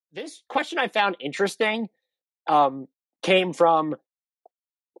This question I found interesting came from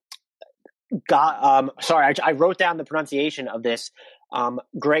I wrote down the pronunciation of this.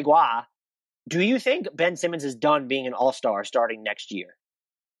 Gregoire. Do you think Ben Simmons is done being an all-star starting next year?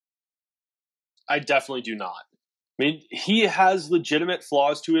 I definitely do not. I mean, he has legitimate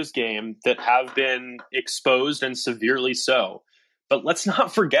flaws to his game that have been exposed and severely so. But let's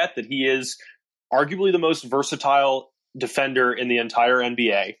not forget that he is arguably the most versatile defender in the entire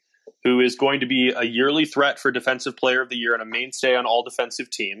NBA, who is going to be a yearly threat for Defensive Player of the Year and a mainstay on all defensive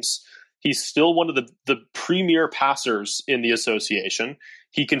teams. He's still one of the premier passers in the association.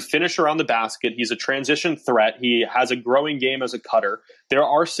 He can finish around the basket. He's a transition threat. He has a growing game as a cutter. There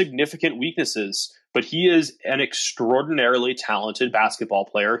are significant weaknesses, but he is an extraordinarily talented basketball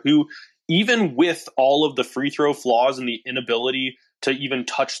player who, even with all of the free throw flaws and the inability to even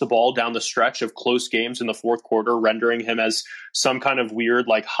touch the ball down the stretch of close games in the fourth quarter, rendering him as some kind of weird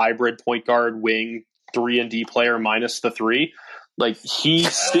like hybrid point guard wing 3-and-D player minus the three, like he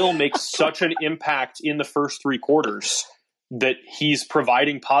still makes such an impact in the first three quarters that he's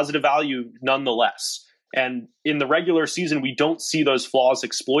providing positive value nonetheless. And in the regular season, we don't see those flaws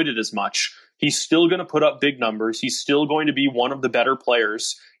exploited as much. He's still going to put up big numbers. He's still going to be one of the better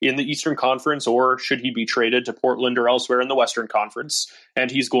players in the Eastern Conference, or should he be traded to Portland or elsewhere in the Western Conference,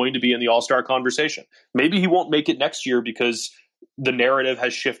 and he's going to be in the All-Star conversation. Maybe he won't make it next year because the narrative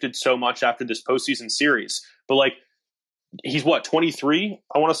has shifted so much after this postseason series. But like, he's what, 23?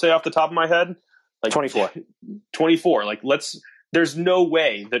 I want to say off the top of my head. Like 24. 24. Like, there's no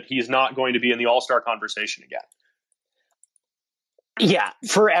way that he's not going to be in the All-Star conversation again. Yeah,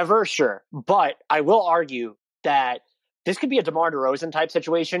 forever, sure. But I will argue that this could be a DeMar DeRozan type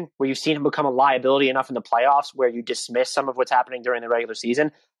situation where you've seen him become a liability enough in the playoffs where you dismiss some of what's happening during the regular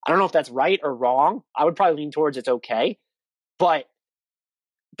season. I don't know if that's right or wrong. I would probably lean towards it's okay. But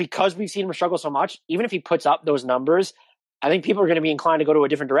because we've seen him struggle so much, even if he puts up those numbers, I think people are going to be inclined to go to a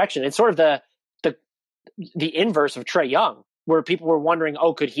different direction. It's sort of the inverse of Trae Young, where people were wondering,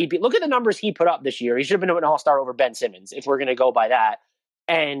 oh, could he be? Look at the numbers he put up this year. He should have been an all-star over Ben Simmons, if we're going to go by that.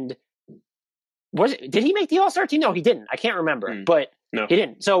 And did he make the all-star team? No, he didn't. I can't remember, but no. He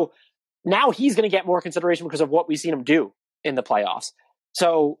didn't. So now he's going to get more consideration because of what we've seen him do in the playoffs.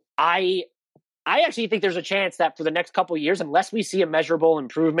 So I actually think there's a chance that for the next couple of years, unless we see a measurable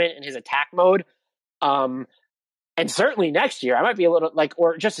improvement in his attack mode, and certainly next year, I might be a little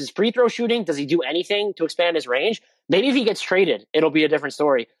or just his free throw shooting. Does he do anything to expand his range? Maybe if he gets traded, it'll be a different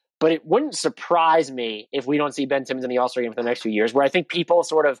story. But it wouldn't surprise me if we don't see Ben Simmons in the All-Star game for the next few years, where I think people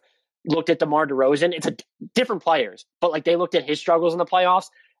sort of looked at DeMar DeRozan. It's different players, but like they looked at his struggles in the playoffs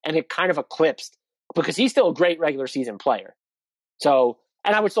and it kind of eclipsed because he's still a great regular season player. So,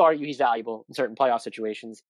 and I would still argue he's valuable in certain playoff situations.